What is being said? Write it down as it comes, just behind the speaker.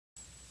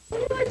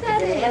What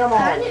that is? Animal.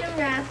 I didn't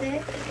wrap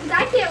it. Cause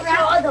I can't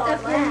wrap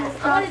stuff in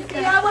this I want to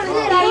see. I want to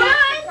see.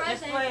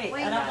 Just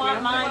wait. I don't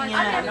want mine yet.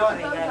 I know it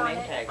ain't got a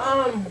name tag.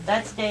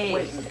 That's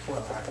Dave's. You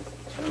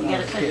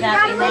gotta sit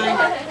that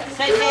behind you.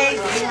 Sit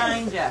Dave's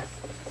behind you.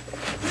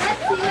 Let's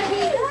see what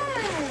he got.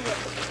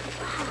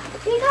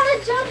 He got a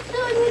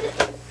jumpsuit.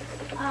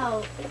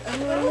 Oh.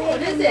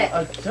 What is it?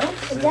 A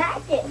jumpsuit.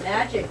 Jacket.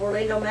 Magic.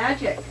 Orlando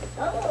magic.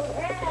 Oh,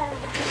 yeah.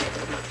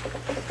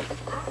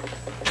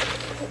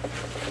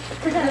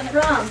 Where's that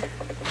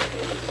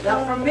from?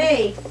 Not from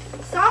me.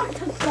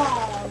 Santa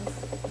Claus.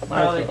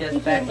 Probably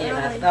just Becky and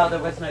us. No, there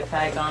was no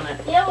tag on it.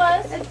 It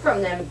was. It's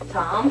from them,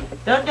 Tom.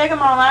 Don't dig them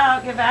all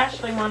out. Give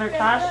Ashley one or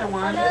Tasha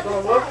one. That's what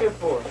I'm looking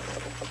for.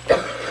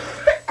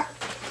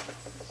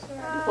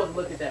 You're supposed to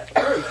look at that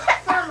first.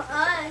 From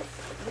us.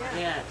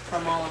 Yeah,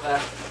 from all of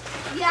us.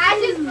 Yeah, I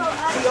just go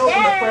up He opened the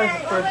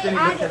there. first thing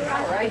he looked at.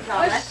 All right,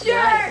 Tom. A That's shirt.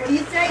 nice. What do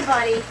you say,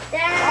 buddy?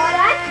 There. Oh,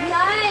 that's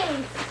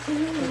nice.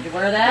 Did you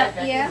wear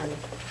that? Yeah.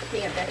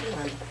 Can't Becky,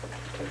 honey.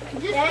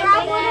 Just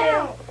grab one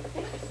out.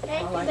 I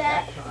Thanks, like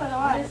Beth. that.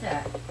 What is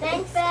that?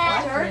 Thanks,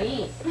 That's Beth.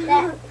 neat.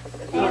 Beth.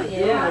 Oh,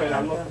 Yeah, yeah.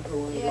 I'm looking for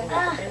one.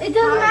 It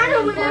doesn't matter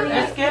whenever,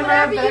 Just give her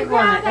a whenever you big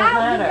one. grab It doesn't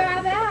out, you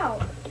matter. grab out.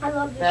 I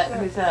love this That, shirt.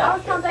 who's I that?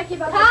 was telling Becky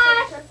about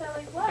this shirt. So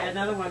like, what? Okay,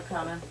 another one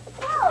coming.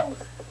 Oh.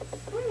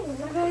 I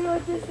don't know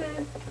what this is.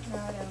 No, I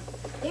don't.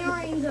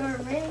 Earrings or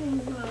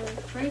rings or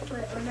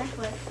bracelet or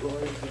necklace.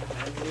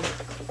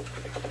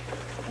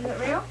 Is it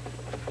real?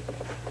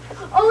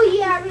 Oh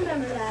yeah, I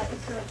remember that.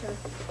 It's so true.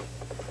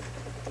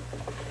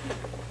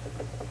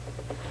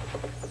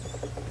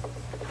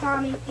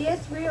 Tommy, yeah,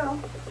 it's real.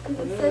 'Cause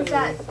it says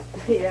that.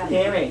 Yeah.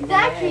 Cammy.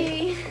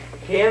 Becky.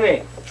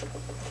 Cammy.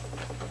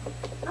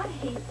 I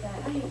hate that.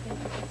 I hate that.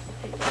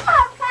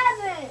 Oh,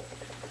 present!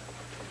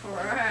 All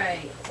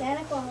right.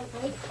 Santa Claus.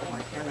 Wait. Oh,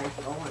 I can't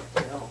like going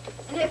still.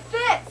 And it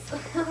fits.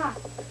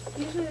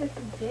 Usually this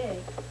is big.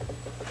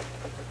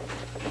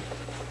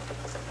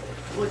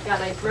 Look, got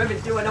nice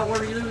ribbon too. I don't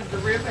want to lose the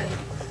ribbon.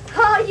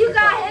 Oh, you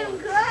got him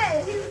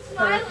good. He was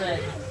smiling.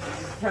 Perfect.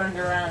 Turned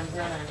around and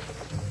grinning.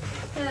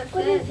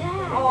 What is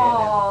that?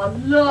 Oh,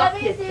 look Let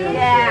me at see.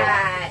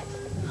 that.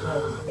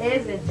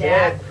 Isn't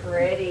that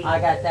pretty? I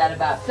got that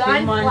about 2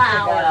 months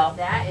Sunflower. ago.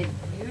 That is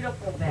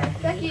beautiful, Becky.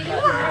 Becky, you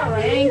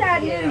Thank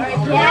that you.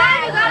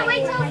 Yeah, you gotta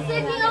wait till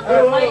Sydney Or it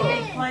opens might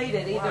it. be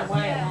plated. Either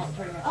way, it won't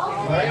pretty much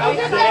Oh, do it.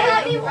 it's a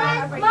heavy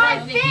one. My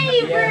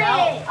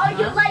favorite. Oh,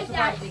 you like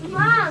that?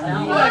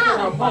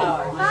 Mom,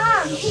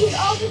 Mom, he's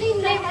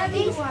opening the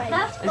heavy one.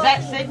 Is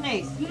that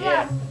Sydney's?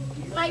 Yeah.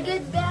 My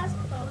good best.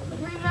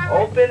 Remember?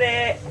 Open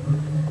it.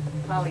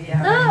 Oh,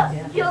 yeah.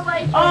 Look, you'll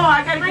like it. Oh,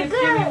 I gotta My give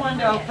good. Jimmy one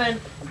to open.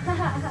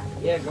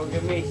 Yeah, go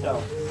give me some.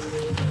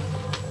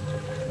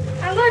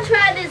 I'm gonna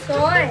try this one.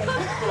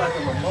 Like a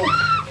remote.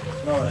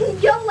 No,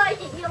 You'll like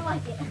it. You'll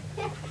like it.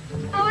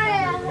 I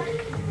wanna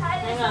try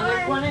Hang this on, there's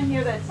one. one in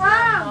here that's Mom.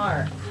 not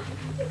marked.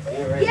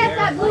 yeah, right Yes,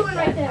 that there. blue one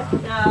right there.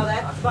 No,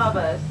 that's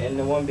Bubba's. And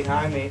the one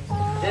behind me.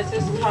 This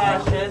is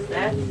Tasha's.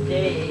 That's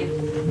Dave's.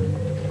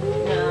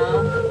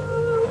 No.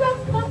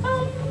 Look, Mom.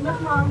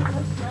 Come on,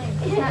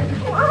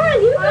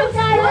 you can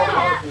tie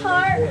that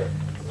part.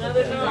 No,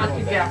 there's Not not.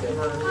 too bad for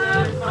her.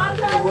 I'll tie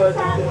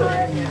that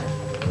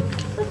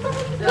part.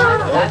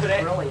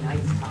 That's really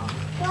nice, Tom.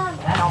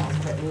 That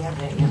almost put me up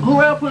there.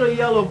 Who else put a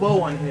yellow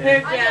bow on here?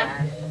 Here,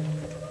 Jeff.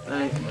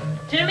 Thanks, man.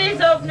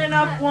 Jimmy's opening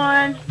up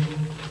one.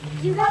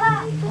 You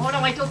gotta, Hold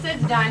on, wait till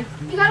Sid's done.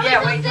 you gotta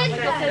Yeah, wait till wait till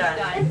Sid's Sid's done.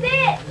 done.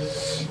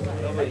 That's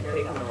it. Nobody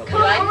taking no.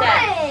 Come like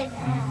that?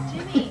 on.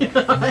 Jimmy.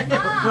 I'm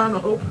trying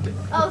to open it.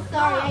 Oh,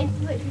 sorry. I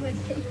put too much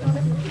tape on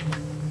it.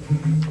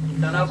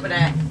 Don't open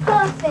it.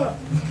 Perfect.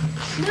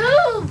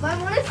 Move. I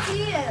want to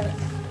see it.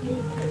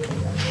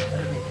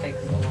 It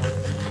takes so long.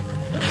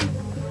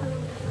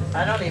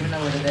 I don't even know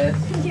what it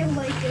is. You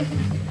like it.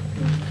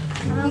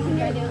 I don't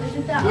think I do. Is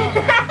it that?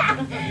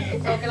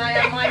 So can I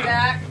have mine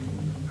back?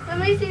 Let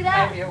me see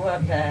Have that. your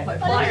what back? My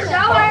Let flyer me was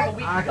show her. a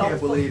week I ago. can't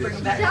believe Bring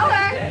it. them back Show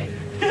her. today.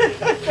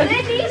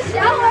 Sydney,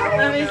 show her.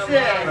 Let me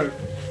see.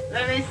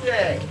 Let me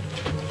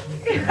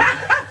see.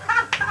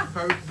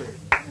 Perfect.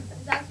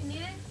 Is that what you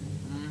needed?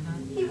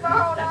 He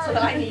borrowed That's ours.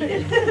 what I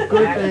needed.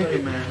 Good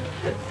thinking, man.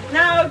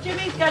 No,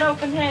 Jimmy's got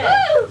open head.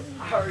 Woo!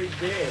 I already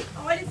did.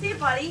 Oh, I didn't see it,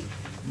 buddy.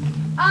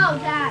 Oh,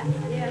 that.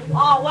 Yeah.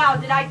 Oh, wow.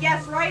 Did I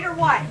guess right or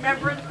what?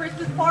 Remember at the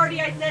Christmas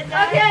party I said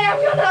that? Okay, I'm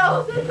gonna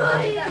open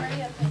mine.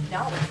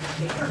 No, it's the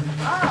shaver.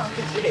 Oh.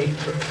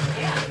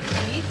 Yeah.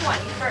 Each one.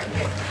 You start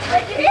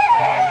getting.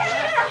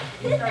 Yeah!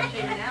 You start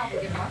shaving now to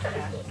get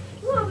mustache.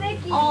 Ooh,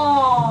 Mickey.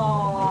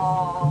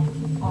 Oh.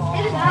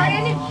 It is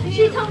branded.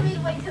 She told me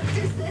to wait till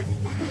Christmas.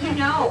 You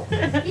know.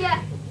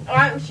 Yeah.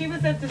 She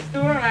was at the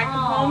store and I come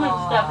home and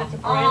stuff. It's a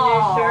brand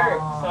new shirt,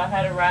 so I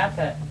had to wrap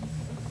it.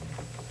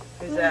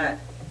 Who's that?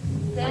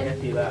 I guess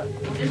he left.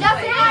 That's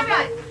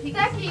it.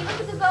 Becky, look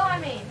at the bow I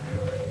made.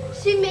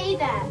 She made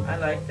that. I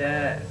like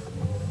that.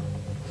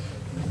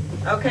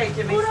 Okay,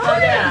 Jimmy, slow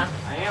down.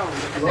 I am.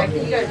 Becky,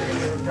 you guys are going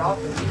to get a job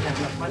for me. That's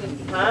not funny.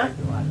 Huh?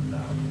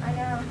 I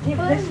know. Yeah,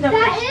 but this stuff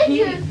That is is cheap.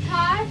 yours,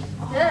 Tosh.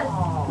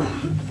 Oh.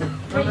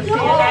 Let me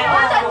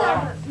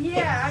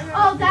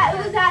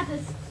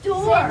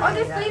Oh,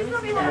 the sleeves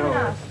will be long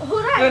enough.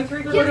 Hold Go on.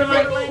 3/4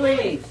 length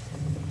sleeves.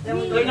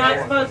 They're not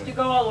supposed to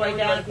go all the way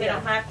down if they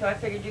don't have to. I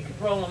figured you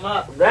could roll them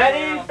up.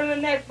 Ready for the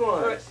next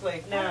one. Short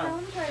sleeve. I Now.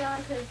 want to try it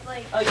on because,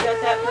 like, Oh, you got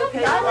that?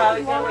 Okay, well,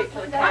 we gotta wait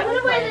till the I'm cat's going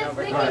to wear playing this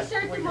over Mickey here.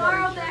 shirt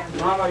tomorrow. Next.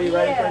 Mom, are you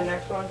ready for the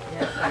next one?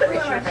 Yes, I'm pretty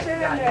sure I got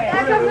Dad,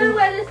 I'm going to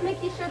wear this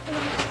Mickey shirt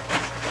tomorrow.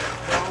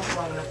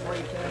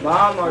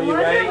 Mom, are you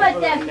ready what for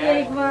that the big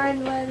next one? one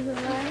was.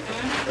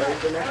 Ready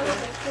for the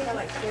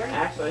next one?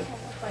 Actually.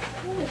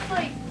 It's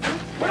like,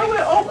 We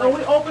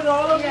open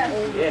all of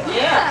them? Yeah.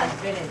 Yeah.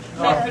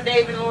 Except for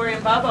Dave and Lori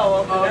and Bubba will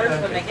open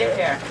theirs when they get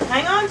there.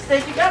 Hang on,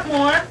 Sid, you got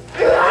more.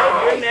 Hey,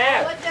 you're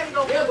nabbed. Let them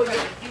go.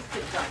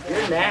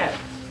 You're nabbed.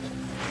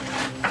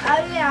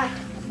 oh yeah.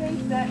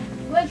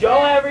 Show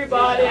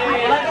everybody.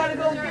 I gotta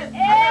go get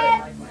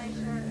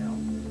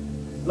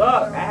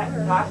Look, at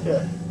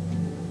Tasha.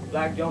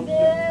 Black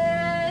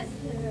jumpsuit.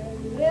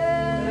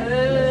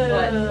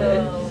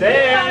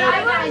 Say I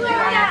it. want to wear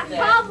that in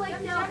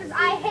public now because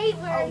I hate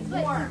wearing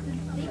sweats.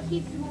 They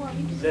keep you warm.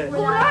 You just Sit.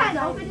 hold on,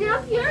 open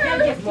up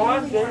yours. Come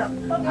on, sit.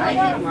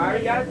 I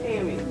already got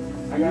Tammy.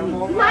 I got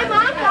more. My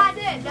mom got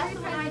it. That's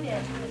the one I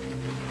did.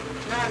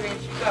 No, I mean,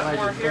 she got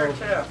more here,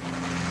 too.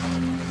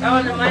 Oh,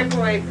 in the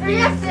microwave.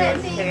 Yes,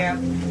 freezer, Sid, Sam.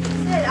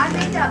 Sid, I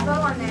made that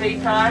bow on there. See,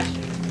 Tosh?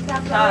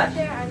 That bow right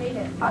there, I made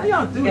it. How do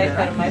y'all do You guys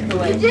got a that?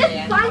 microwave. You just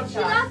stand. bunch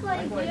it up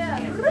like, yeah.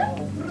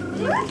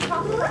 You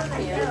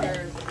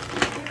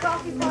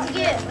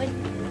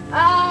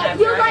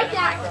like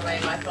that?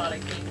 Microwave, I thought of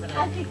keeping it.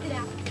 I picked it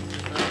out.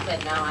 I said,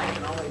 no, I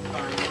can always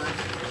find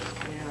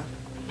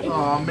one.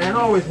 Oh man, I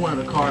always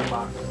wanted a card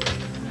box.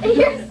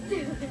 You're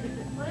stupid.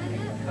 What is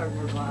it?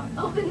 Cardboard box.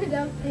 Open it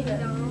up, ding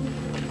dong.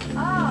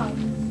 Oh.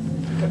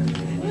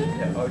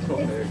 Oh, it's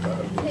over there.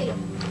 Hey.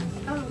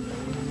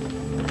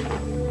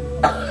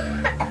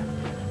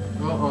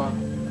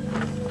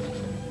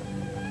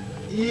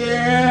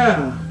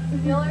 Yeah.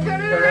 Turn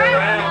it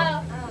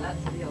around.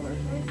 That's the other.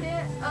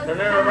 Turn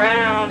it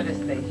around. This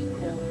station.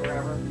 Cool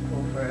forever.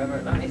 Cool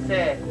forever. Let me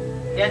see.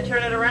 Yeah,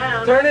 turn it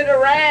around. Turn it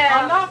I'm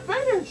around. not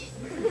finished.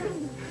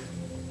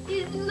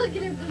 He's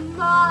looking at the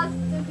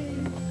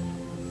masterpiece.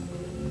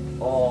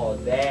 All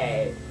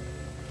day.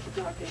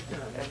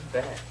 That's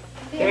bad.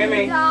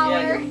 Tammy.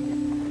 $50.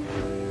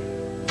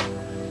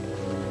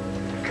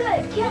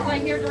 Good, Was kill I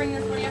it. here during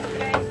this one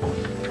yesterday?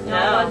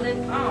 No.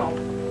 Wasn't? Oh.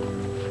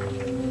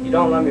 You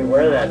don't let me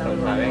wear that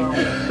sometimes.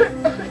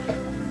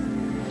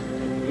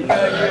 You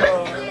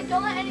know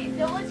Don't let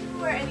you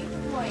wear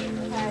anything white,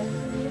 okay?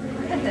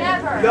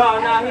 Never. No,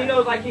 he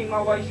knows I keep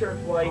my white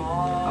shirts white.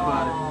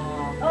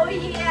 Oh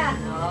yeah.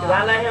 Cause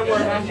I let him wear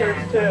my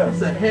shirts too.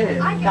 It's a head.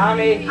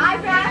 Tommy. I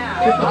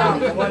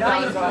wrapped One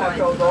time ago I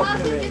told both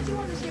to me.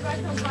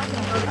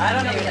 I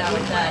don't even know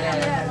what that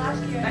is. Yeah,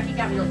 last year. Becky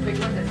got me those big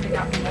ones that stick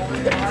out from over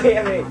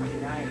Tammy.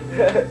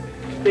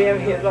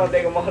 Tammy, it's gonna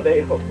take them all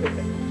day over.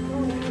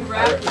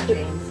 wrapped it,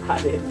 James. I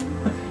did.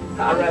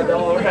 I read the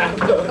whole wrap.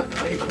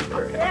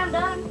 Yeah, I'm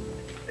done.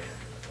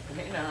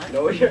 You're not.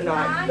 No, you're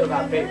not. You still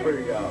got paper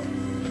to go.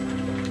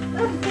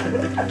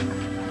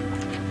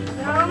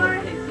 Homer?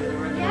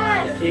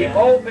 Yes. Keep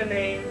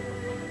opening.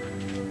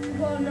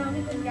 Well, no,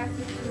 because you got to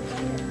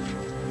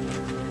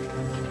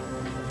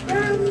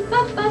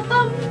bum, bum,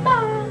 bum,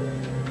 bum.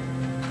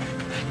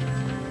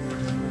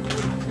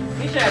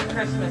 We should have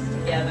Christmas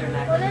together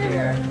What next is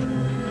year. it?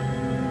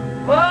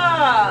 Whoa!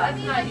 I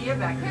mean, Good idea,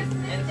 Becky.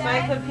 Christmas Day.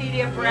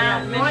 Encyclopedia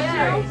Brown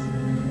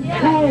Mysteries.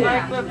 Yeah.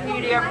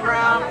 Encyclopedia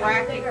Brown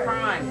Wacky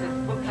Crimes. It's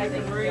books you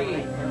can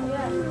read.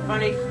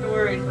 Funny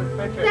stories with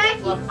pictures.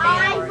 Becky, Love I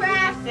families.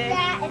 wrapped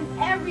that and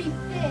everything.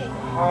 And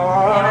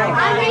Oh.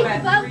 I made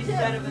got both three too.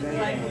 set of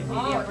Encyclopedia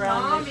Oh,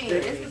 Brown Tommy,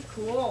 Mysteries. this is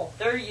cool.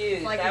 They're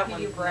used. Like That if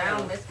you one's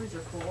brown new. mysteries are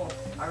cool.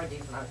 I read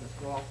these when I was in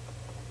school.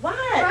 What?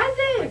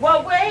 Present.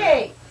 Well,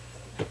 wait.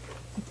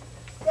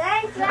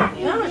 Thanks,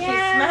 Becky. No, she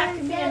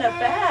smacked me in the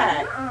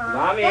back.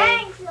 Mommy.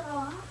 Thanks.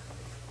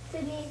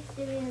 Sydney.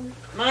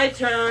 My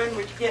turn.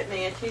 Would you get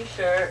me a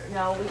t-shirt?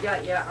 No, we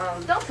got you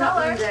Don't tell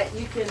her. something that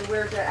you can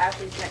wear to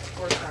Ashley's next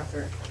sports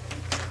concert.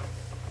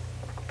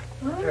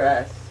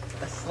 Dress.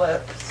 A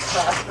slip.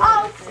 Sock.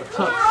 Oh,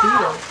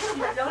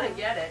 Tuxedo. You're gonna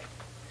get it.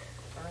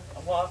 A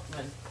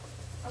Walkman.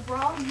 a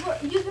bra.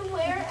 You can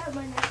wear it at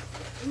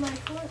my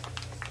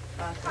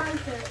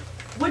concert.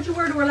 What'd you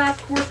wear to her last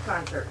sports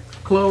concert?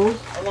 Clothes.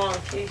 A long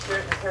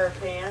t-shirt and a pair of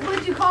pants.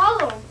 What'd you call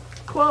them?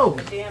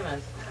 Clothes.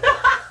 Pajamas.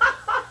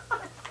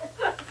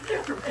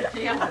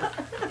 Pajamas.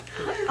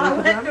 I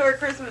went to her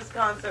Christmas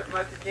concert in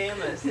my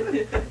pajamas.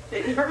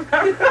 Did you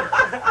remember?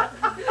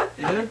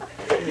 Yeah.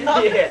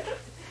 Yeah.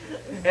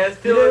 And a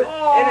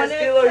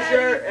Steeler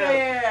shirt.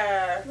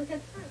 Bear. Look at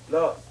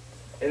Look.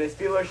 And a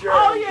Steeler shirt.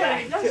 Oh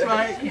yeah, that's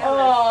right.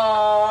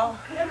 Aww.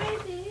 Let me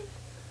see.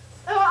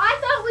 Oh, I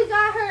thought we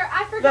got her.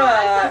 I forgot.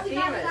 I thought we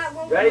got her that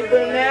one. Ready for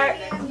the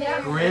next?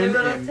 Yeah. Grin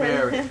and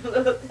Barry.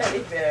 Little teddy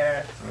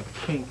bear.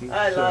 A kinky.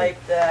 I shirt.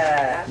 like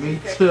that. Me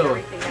Picked too.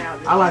 everything out.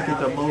 I like it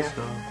the most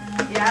though.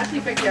 Yeah, Ashley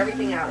picked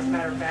everything out, as a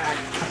matter of fact.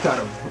 I got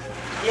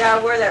Yeah,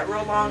 I wear that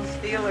real long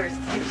Steelers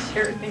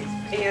t-shirt and these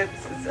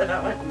pants and said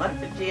I went in my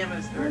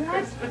pajamas for a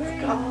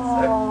Christmas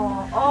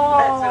concert. That's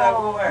what I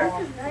wore.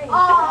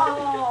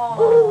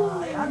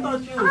 Oh. Hey, I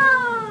thought you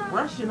was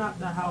rushing out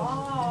the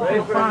house. Ready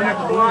for the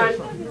next one?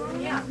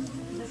 Yeah.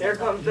 Here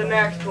comes the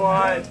next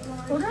one.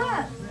 Hold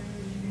up.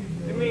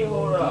 What do you mean,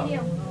 hold up?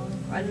 If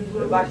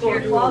I told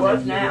Shared you who it was,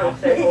 closets you now. would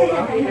say hold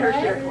up. They're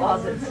shared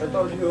closets. I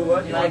told you who it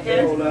was, you like would say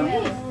it? hold up. I'm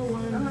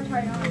gonna try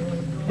it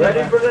on.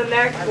 Ready for the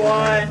next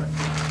one?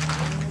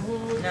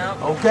 No.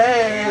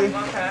 Okay.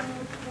 Okay.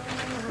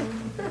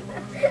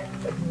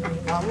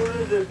 Who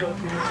is this?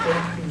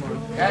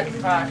 That's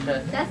Tasha.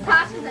 That's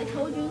Tasha's, I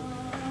told you.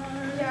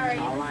 Sorry.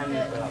 I'll line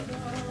this up.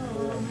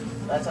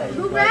 That's how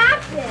Who you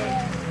wrapped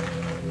it?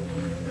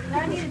 I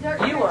need a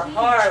dirt You were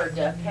hard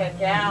to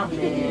pick out,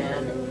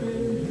 man.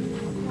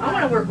 I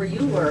want to work where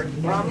you work.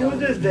 Mom,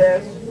 whose is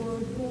this?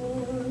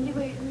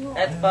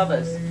 That's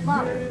Bubba's.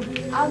 Mom,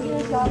 I'll give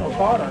it to Oh, you.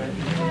 caught on it.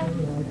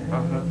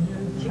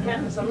 She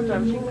can.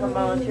 Sometimes she can come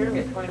volunteer and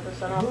get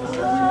 20% off the Oh,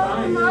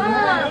 system.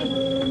 Mom.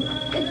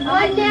 It's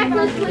one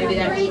necklace with Maybe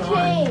that's 3 Sean.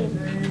 chains.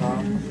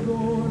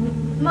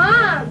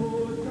 Mom,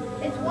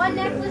 it's one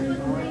necklace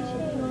with 3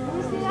 chains. Let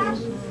me see that.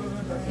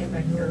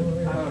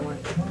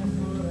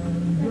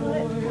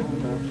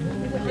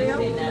 She's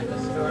seen that in the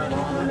store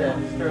along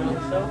with sterling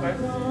silver.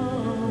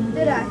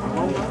 Did I?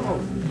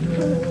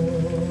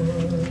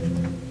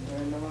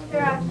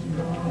 Here, Ash.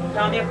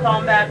 Tell me to call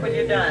him back when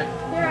you're done.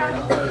 Here,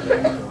 Ash. Who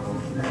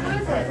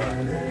is it?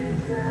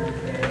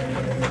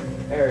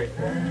 Eric.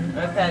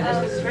 Okay,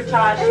 this is for Who's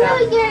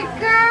Tasha. your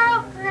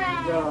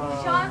girlfriend?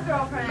 Sean's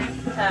girlfriend.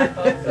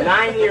 Tackle.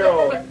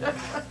 9-year-old.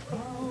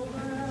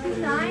 She's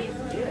 9?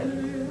 Yeah.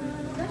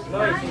 No, she's No,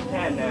 9. she's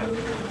 10 now.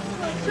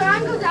 Sean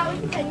goes out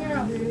with the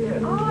 10-year-old.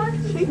 Oh,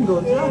 She can go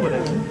and tell with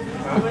it.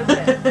 How is it?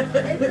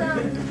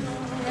 it's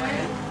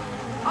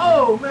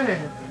Oh,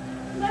 man.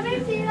 Let me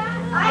see that.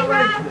 I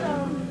wrapped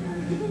them.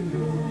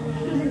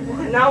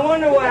 And I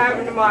wonder what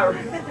happened to my...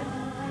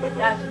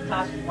 That's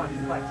Tasha's one to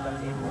collect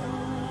stuff in.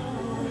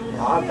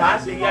 Oh,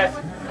 Tasha, yes.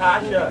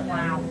 Tasha.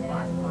 Wow.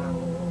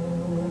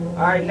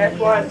 Alright, next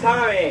one,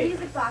 Tommy.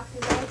 Music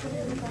boxes. I like the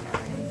music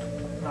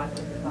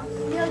boxes.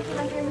 You like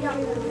to hear me out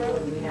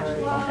with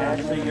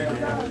Ashley, you're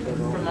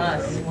From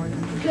us.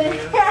 Good.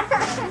 I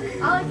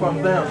like From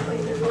to them.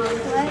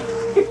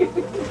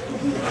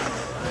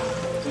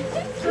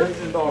 This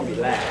is gonna be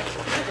last.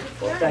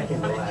 Or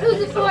second to last.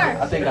 Who's it for?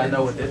 I think I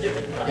know what this is.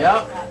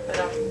 Yep.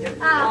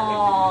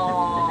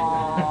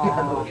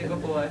 Oh, you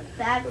good boy.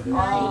 That's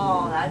nice.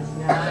 Oh, that's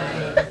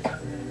nice.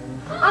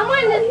 I'm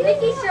wearing the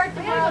Mickey shirt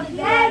tomorrow.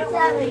 That's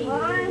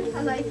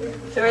I like it.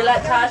 Should we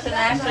let Tasha and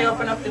Ashley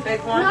open up the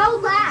big one? No,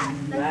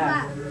 last. That's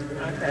last.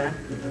 Okay.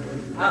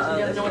 She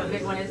doesn't know what the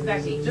big one is,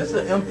 Becky. Just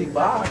an empty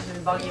box. She's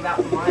been bugging you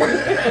about for mine.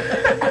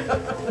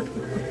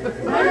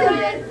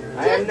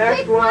 Just next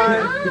pick one.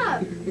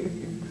 up.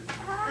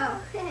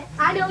 Oh,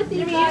 I know what these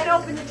You didn't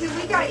open the 2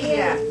 we got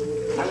yet. I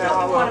know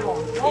how One long.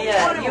 of them.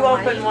 Yeah, you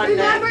open one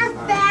next.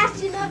 Remember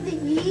Fashion of the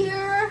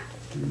Year?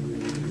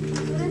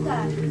 What is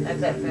that?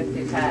 That's at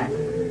 50 pack.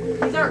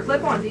 These aren't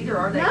clip-ons either,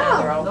 are they? No.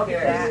 They're all Look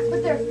at pierced. that.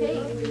 But they're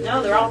fake.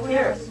 No, they're all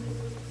pierced.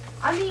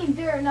 I mean,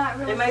 they're not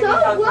really. They may be So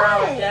what?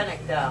 hypoallergenic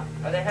though.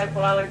 Are they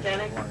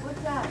hypoallergenic?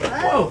 What's that?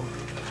 Whoa.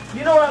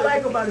 You know what I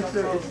like about it,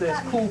 sir? It says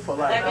cool for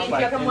life. That means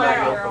Like, you can you wear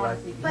know, it. for life.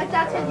 But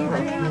that's what you're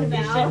dreaming You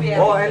should about. be Oh,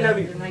 able and to. let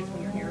me... It's nice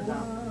when your hair's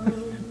out.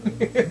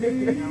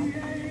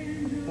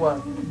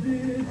 What?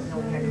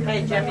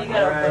 Hey, Jim, you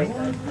gotta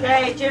open.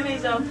 Okay,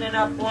 Jimmy's opening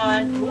up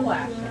one. Cool,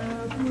 Ashley.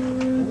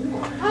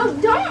 Oh,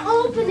 don't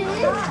open it.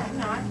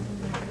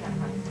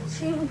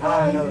 She was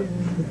I going. know.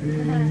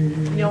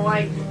 You know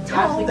why?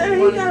 Ashley Dang, he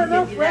wanted got to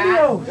enough give you that.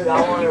 radio. Because I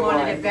wanted You one.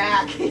 wanted it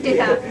back.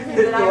 Yeah. This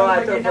is the one I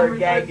took for a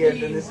gag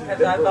gift, and this is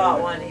Because I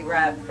bought one he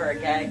wrapped for a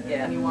gag And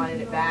gift. you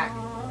wanted it back.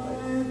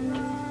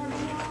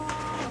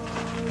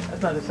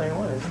 That's not the same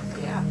one, is it?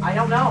 Yeah. I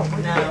don't know.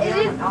 No. It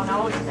is. Oh,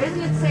 no.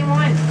 Isn't it the same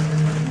one?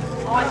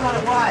 Oh, I thought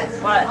it was.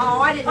 What?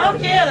 Oh, I didn't know. Oh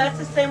yeah, that's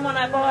the same one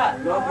I bought.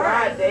 No,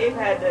 Brian, Dave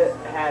had it.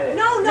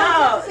 No, No,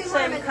 not the same,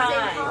 same one. It's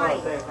kind.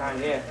 Oh, same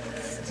time, yeah.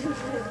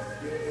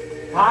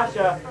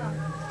 Tasha.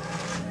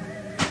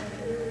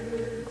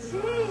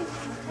 Jeez,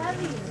 it's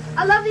heavy. I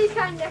love these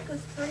kind of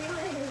necklaces for you.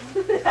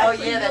 Oh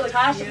yeah, that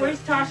Tasha. Where's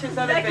Tasha's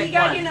other Becky, big you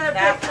gotta one? get another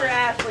That pic for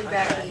Ashley,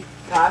 Becky.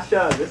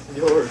 Tasha, this is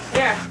yours.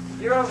 Here,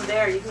 you're over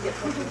there. You can get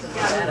pictures of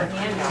Got her that.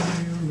 hand now.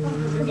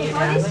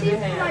 Are these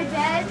sheets for my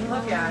bed?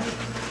 Look at it.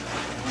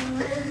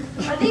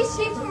 Are these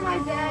sheets for my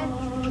bed?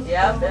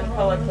 Yep, and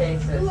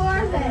pillowcases. Who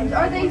are they?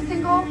 Are they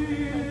single?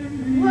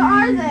 What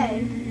are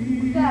they?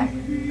 That.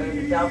 There's a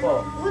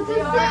double. What's this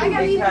thing? I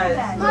gotta eat Because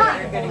that. Mom,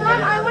 you're gonna Mom,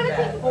 get I it want with to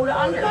that. take. Hold it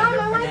under. Mom, I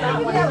want to take it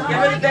Give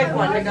her the big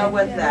one to go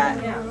with that.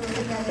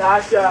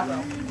 Tasha. I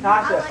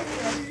Tasha. like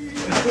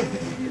this.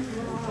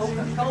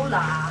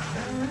 Coca-Cola.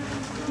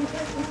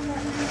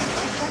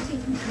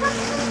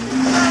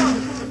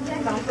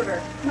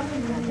 Comforter.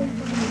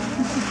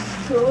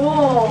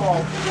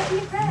 Cool.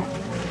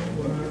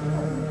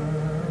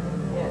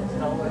 Yeah, it's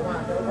all we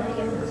want.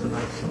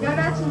 Don't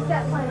actually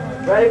set one.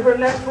 Ready for the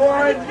next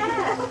one?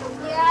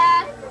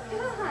 Yeah.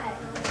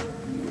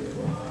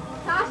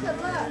 Tasha,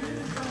 look.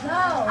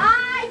 No.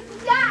 I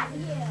got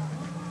you.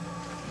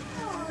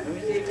 Let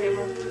me see,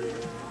 people.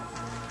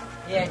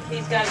 Yeah,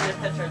 he's got to get a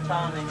picture of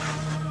Tommy.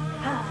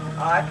 Oh,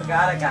 I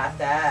forgot I got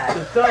that.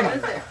 It's done. What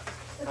is it?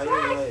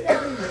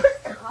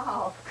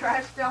 Oh,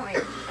 crash dummy.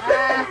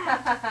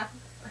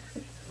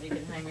 You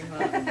can hang him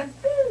up.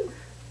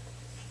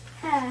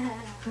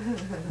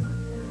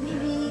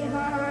 Baby,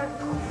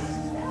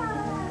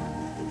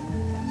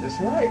 Just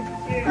right.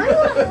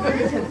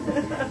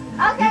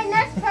 Okay,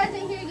 next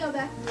present. Here you go,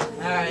 Beck.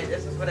 Alright,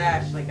 this is what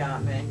Ashley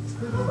got me.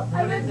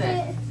 What is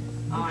it?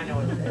 Oh, I know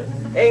what it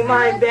is. Ain't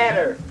mine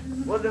better?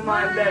 Wasn't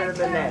mine better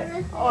than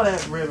that? All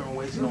that ribbon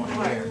wasting on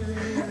hair.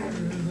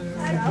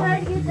 I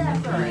tried to get that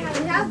for you.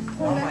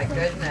 Oh my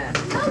goodness.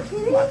 No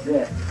kidding. What's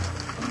this?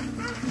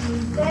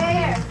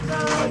 There.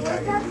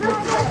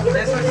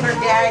 This was her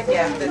dad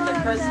gift at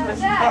the Christmas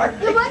party.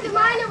 It wasn't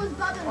mine, it was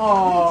Bubba's.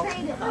 Oh. We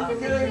traded. Look at the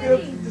Get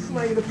kitty. just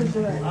somebody get a picture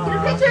of that. Get a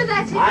picture of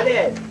that, I Chicky.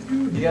 did.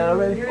 You got it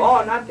already?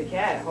 Oh, not the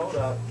cat. Hold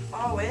up.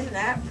 Oh, isn't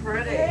that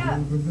pretty?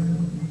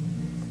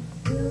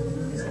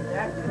 Isn't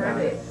that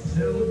pretty?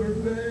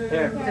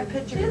 Here. It's a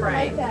picture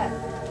frame.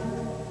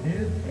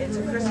 It's a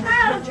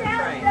Christmas picture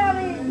frame.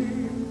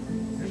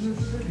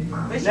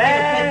 We should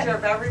get a picture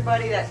of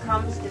everybody that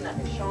comes tonight.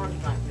 Sean's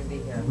not going to be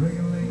here.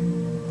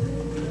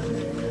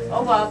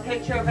 Oh, well, a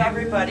picture of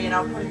everybody, and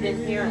I'll put it in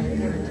here and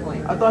give it to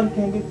him. I thought you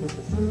can't get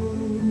pictures.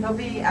 He'll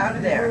be out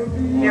of there.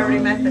 He already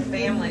met the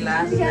family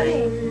last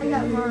night. I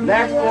got mom.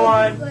 Next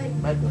one.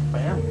 Like the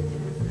family.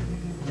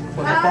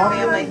 For the The family?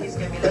 family, he's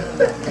going to be living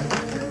with.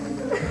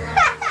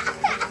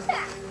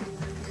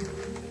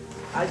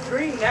 I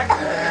screamed next one.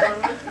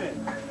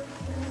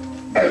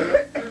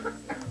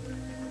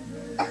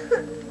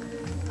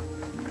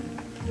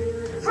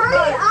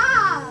 Hurry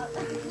up!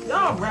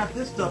 Y'all wrap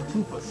this stuff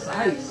too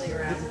precise.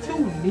 It's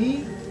too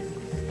neat.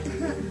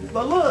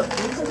 But look,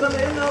 it's gonna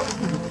end up.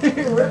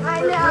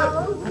 I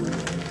know.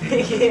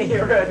 He can't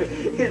hear it.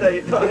 He's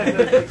like, Put a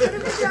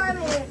picture on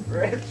it.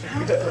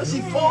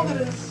 She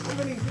folded it in so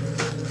many.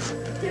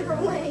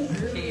 Different ways.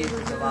 She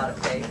uses a lot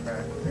of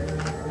paper.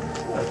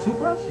 What, a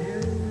toothbrush?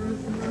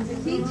 It's a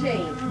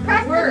keychain.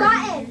 Press the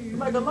button.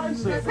 Like a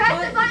lightsaber.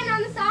 Press the button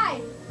on the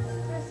side.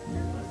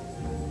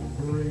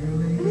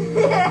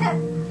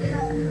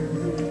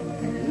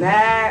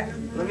 Nah.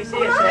 Let me see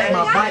it, My Sid.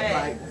 bike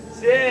light.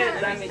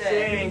 Sid, let me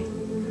see.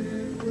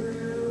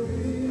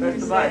 Press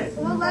the button.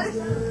 Well, let us.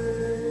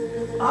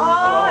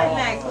 Oh, isn't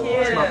that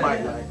That's my bike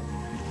cute? light.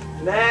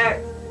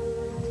 Next.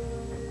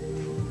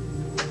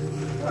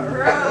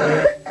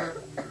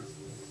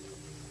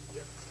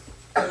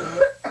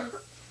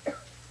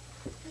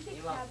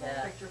 You want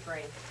that? Picture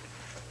frame.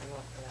 You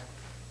want that?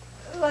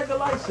 It's like a You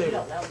lightsaber.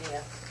 don't know,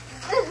 yeah.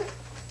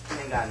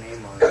 Ain't got a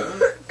name on it.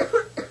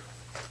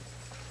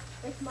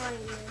 It's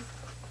mine, man.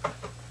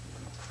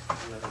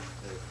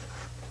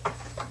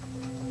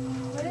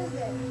 What is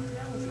it?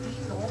 That was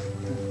easel.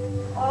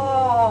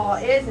 Oh,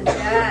 isn't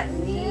that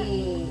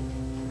neat?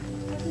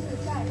 What's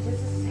inside? Does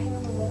this say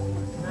on the wall?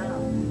 No.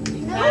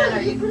 You No, can, or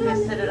you you put it can on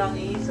just the- sit it on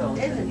the easel.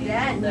 Isn't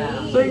that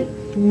Down. neat? See?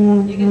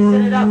 You can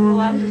sit it up, pull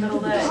out the middle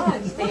leg, Oh, and it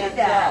look at stands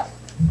that. up.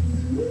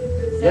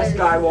 Yes,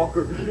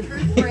 Skywalker. True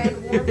friend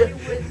warmly with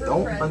her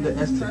Don't presence,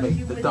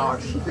 underestimate the dark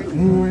side.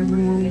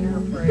 in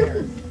her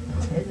prayers.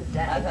 Isn't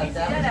that? I thought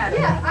that was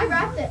Yeah, I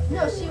wrapped it.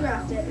 No, she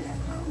wrapped it.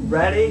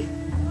 Ready?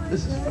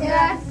 This is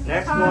Yes.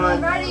 Next I'm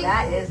one. ready.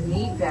 That is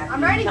neat, Becky.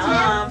 I'm ready, Tim.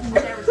 Tom. I've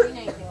never seen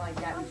anything like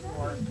that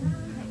before.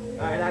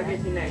 Alright, I'll get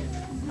you next.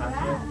 I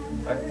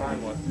can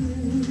find one.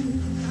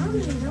 I don't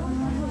even know what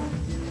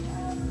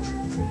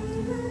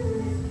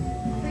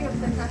bring up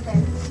the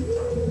content.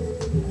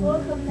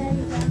 Welcome,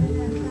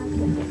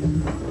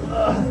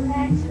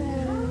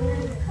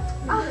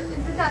 oh, is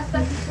it that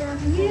stuff you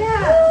threw?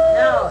 Yeah.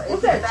 No, it's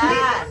What's that,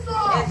 bath.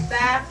 cheese? It's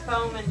bath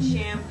foam and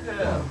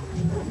shampoo.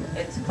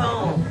 It's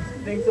foam.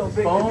 Think so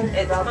big. Phone?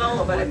 It's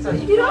foam, but it's a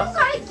You don't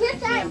gotta get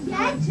that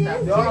yet, too.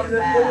 Yo, I'm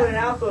just moving it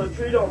out so the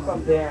tree don't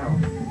come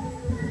down.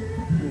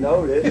 You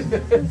know this. Do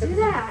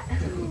that.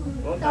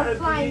 Don't Stop try to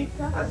flying be.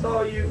 stuff. I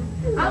saw you.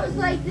 I was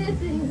like this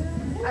and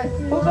I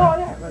threw What's it. all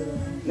that right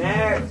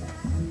there? Next.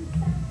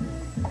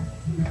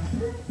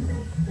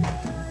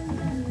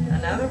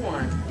 Another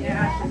one.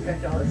 Yeah, I should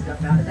picked all this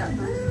stuff out. Is that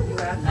for you?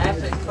 I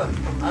actually put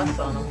us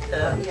on them too.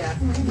 Yeah.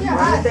 Yeah,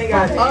 Why did they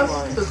got From name on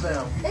us it? to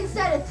them.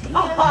 instead of Tim.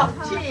 Oh,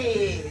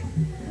 jeez.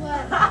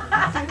 What?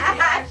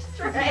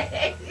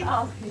 Ashtray.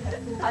 Oh, yeah.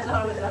 I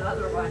thought it was that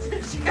other one.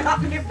 She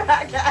got me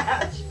back an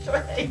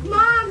ashtray.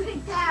 Mom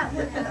picked that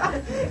one.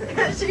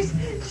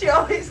 She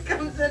always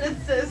comes in and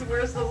says,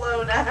 "Where's the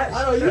lone ashtray?" I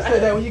know you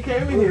said that when you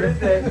came in Who here. is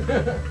that? Is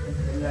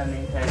that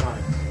name tag on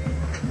it?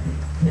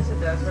 Yes, it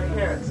does right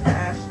here. It's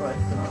Ashley. I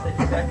said,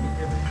 Becky,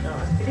 give it a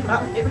shot. She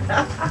got me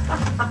back.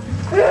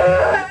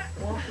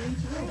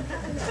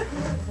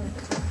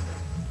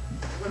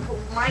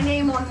 My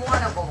name on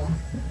one of them.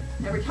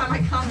 Every time I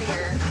come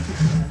here.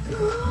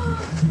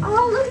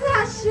 Oh, look at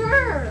that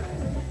shirt.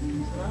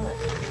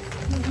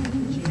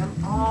 Jim.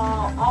 Oh,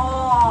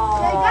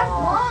 Hey, that's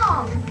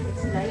mom.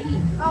 It's nice.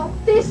 Oh,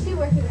 these two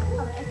working out.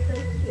 Oh, that's so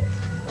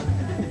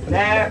cute.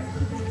 Nah.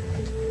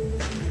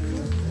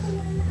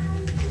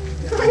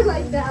 I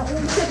like that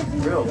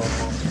one. Real long.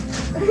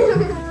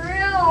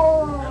 Real.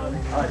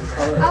 I like the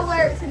color. I'll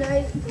wear it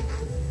tonight.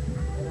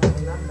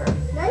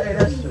 Hey,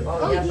 that's true.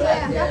 Oh, yes, yeah,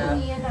 yeah. that's for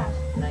me and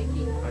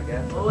Nike. I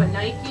guess. Oh, a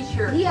Nike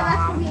shirt. Yeah,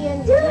 that's for Tom. me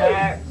and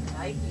Nah.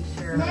 Nike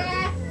shirt.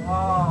 Nah.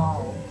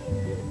 Wow.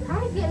 How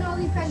are you getting all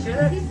these pencils?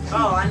 Should These I?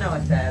 Oh, I know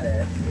what that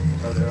is.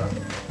 Oh, they're up.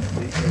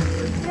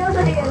 smells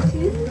like a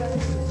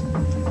toothbrush.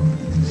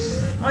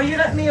 Oh, you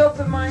let me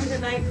open mine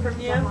tonight from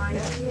you? Yeah.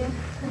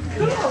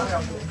 Cool.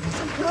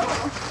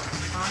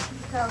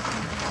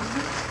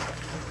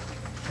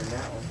 And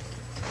that one.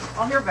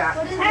 Oh, you're back.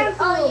 What is it?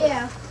 Oh,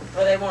 yeah.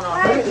 Well, they won't all.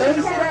 Let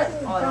me see that.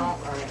 Oh, I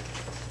don't. Right.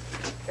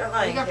 Got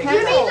mine. You got Take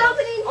pencils. Jimmy's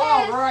opening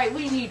Oh, his. right.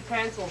 We need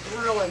pencils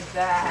really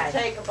bad.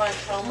 Take a bunch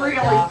home. with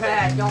Really y'all.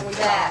 bad, don't we,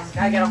 Fast.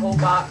 Tom? I got a whole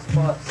box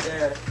full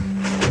upstairs.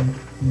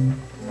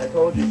 I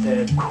told you,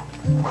 Ted. You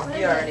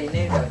already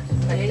knew it.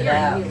 Picked it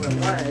Yeah, out. you already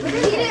knew what it But was.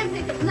 he didn't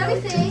pick it.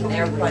 Let me see. An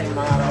airplane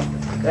model.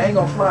 They ain't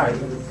gonna fly.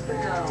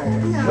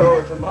 No. So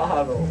it's a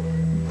model.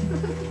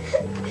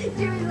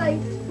 Jimmy's like,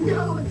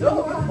 no, it's Don't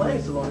wrong.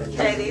 complain so long.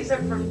 Hey, these are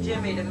from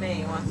Jimmy to me.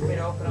 He wants me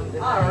to open them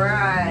tonight. All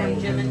right.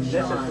 From Jim and This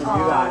is Sean. from Oh,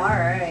 you all guys.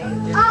 right.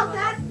 Jim Oh, went-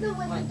 that's the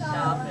one went you got.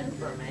 shopping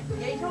for me.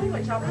 Yeah, you told me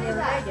what shopping What the is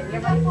other that? day. What's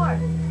Didn't that you? for?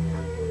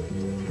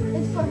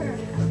 It's for her.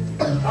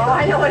 Oh,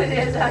 I know what it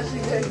is.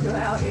 Actually, good. Go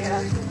out,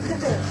 yeah.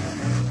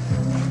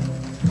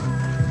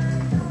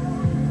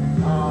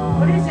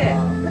 What is it?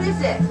 What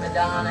is it?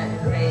 Madonna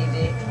and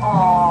baby. It's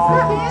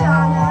not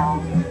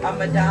Madonna. A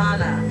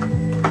Madonna.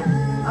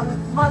 A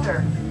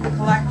mother.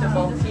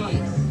 Collectible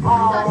piece.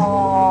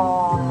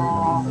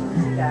 Oh.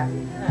 See that?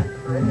 Isn't that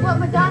pretty? What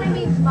Madonna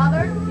means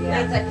mother?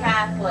 It's a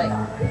Catholic.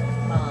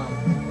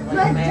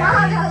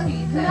 Madonna's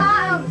Jesus.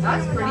 not.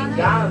 That's pretty good.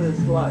 Jonathan's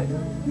slut.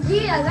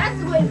 Yeah, that's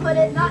the way to put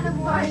it. Not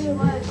number one. She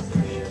was.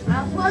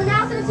 Well,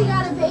 now since she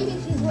got a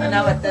baby, she's wearing. I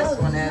know what her this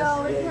clothes. one is.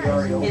 No, it's Yeah, not. you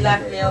already He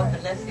left me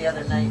open this the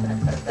other night and I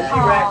put She that.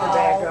 wrapped it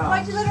back up.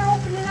 Why'd you let her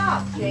open it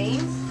up,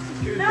 James?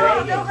 She was No,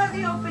 begging. don't let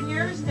me open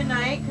yours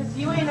tonight because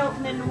you ain't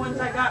opening the ones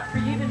I got for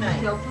you tonight.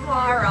 Till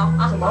tomorrow.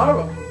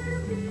 Tomorrow.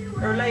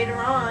 Or later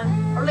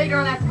on. Or later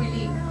on after we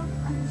leave.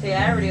 See,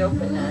 I already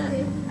opened that.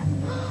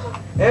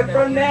 And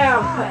from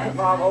now,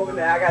 Mom, open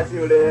that. I gotta see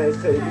what it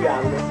is too. You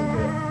gotta listen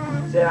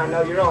to it. Said, I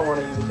know you don't want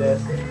to use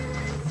this.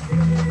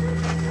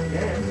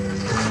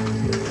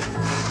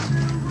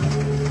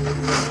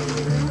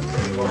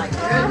 My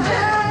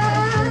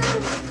goodness.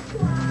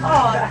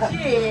 Oh,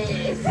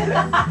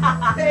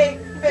 jeez. Fake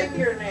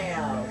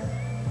fingernails.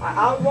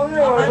 I was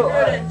wondering what it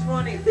was.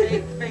 120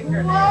 fake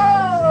fingernails.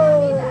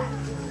 Whoa!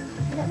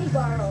 Let me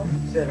borrow.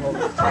 Said, hold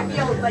on. I'd be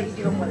able to let you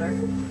do them with her.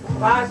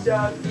 Bye,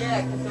 Chuck.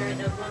 Yeah, because there ain't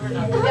no glimmer Oh,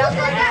 nothing. look That's at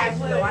what I that.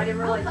 asked you. I didn't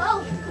realize.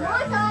 Oh, come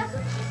on, guys. She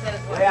says,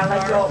 what's Hey, I'll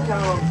let y'all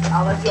come.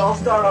 I'll let y'all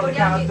start on the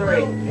count of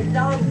three. It's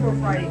 $1 for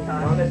Friday On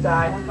time. this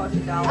side. Don't cost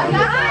you $1.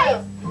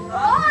 Guys! Come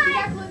on! You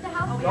have to leave the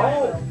house. Oh, Go.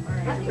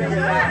 I'm Lift your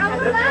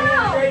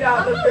hand straight up.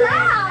 I'm Lift your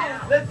hand.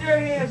 allowed. Lift your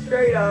hand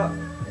straight up.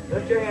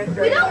 Lift your hand We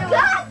straight don't up.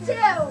 got to.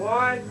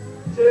 1,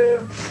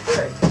 2,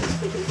 3.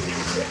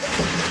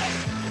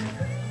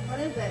 What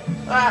is it?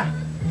 Ah,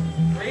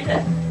 read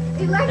it.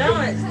 Electric.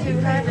 No, it's too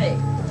heavy.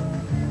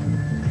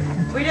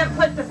 We didn't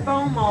put the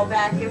foam all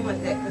back in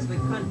with it because we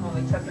couldn't when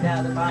we took it out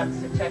of the box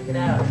to check it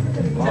out.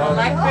 It's an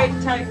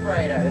electric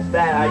typewriter. It's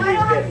that. No, I don't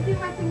have I to used do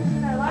my fingers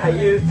in my it. life. I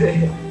used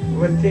it.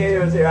 When Tina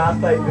was here, I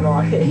was typing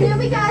on You it. know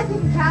me, guys,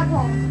 need to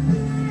travel.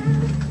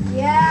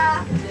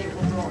 Yeah.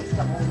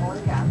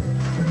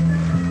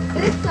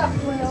 This stuff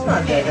will. It's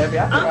not that heavy.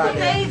 I can Uncle ride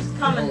that. Dave's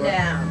coming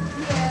down.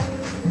 Yeah.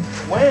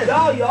 When?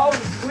 No, you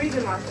always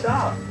squeezing my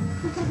stuff.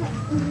 You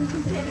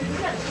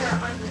got a pair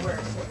of underwear.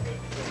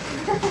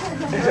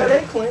 Are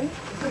they clean?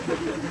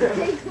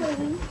 Stay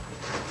clean.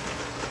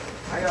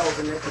 I gotta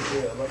open this and do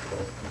it. Let's go.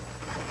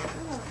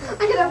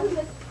 I gotta open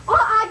this. All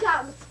I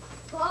got was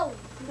clothes,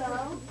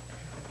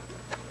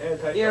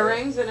 though.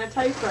 Earrings and a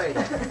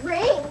typewriter.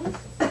 Rings.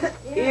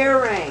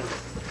 Earrings.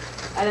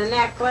 And a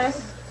necklace.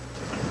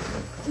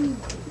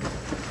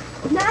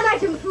 None I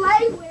can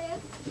play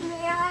with,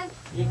 man.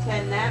 You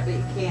can that, but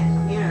you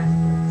can't here.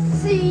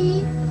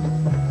 See?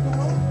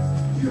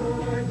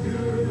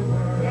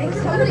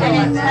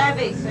 And it's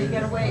heavy, so you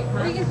gotta wait.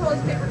 Huh? You can throw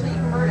this paper till you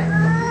can burn it.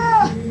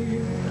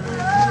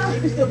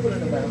 You can still put it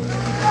in the bag.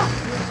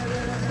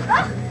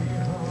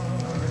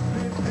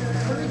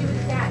 What do we do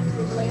with the cat? Does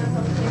it lay on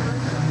top of the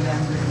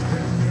camera?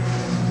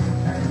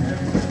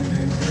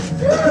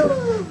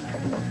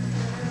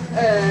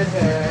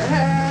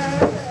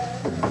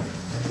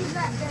 He's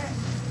back there.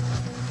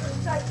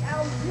 It's like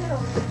out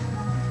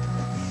too.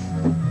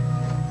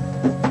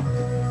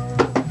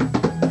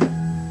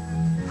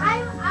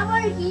 I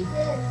want to keep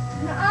this.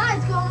 Nuh-uh,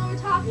 it's going over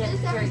top of Yeah,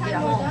 this just every to get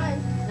time we're home.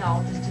 done.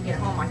 No, just to get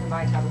home, I can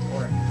buy a tablet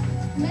for it.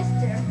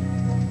 Mister.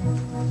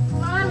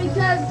 Mom,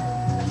 because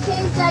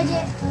kids I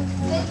get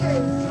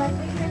fingers. My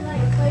fingers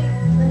like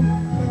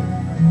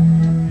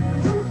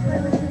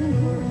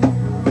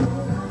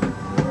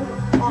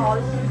Oh,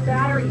 this is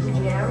batteries,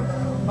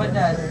 Jim. What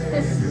does?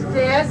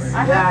 This.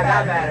 I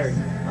got batteries.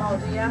 Oh,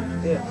 do ya?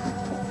 Yeah.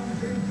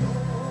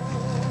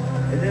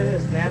 And then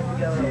it snap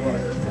together or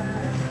what?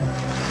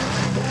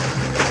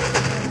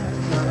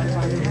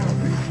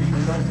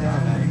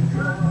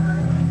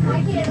 I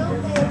can't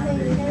open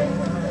anything.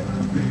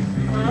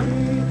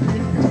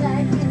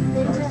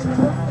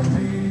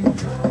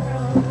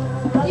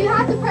 You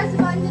have to press the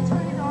button to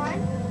turn it on?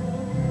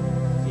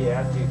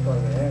 Yeah, after you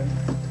plug it in.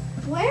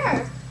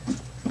 Where?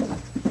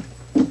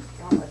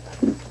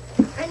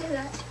 I knew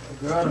that.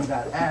 The girl done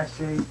got ass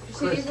shape. You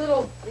see these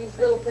little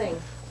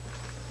things?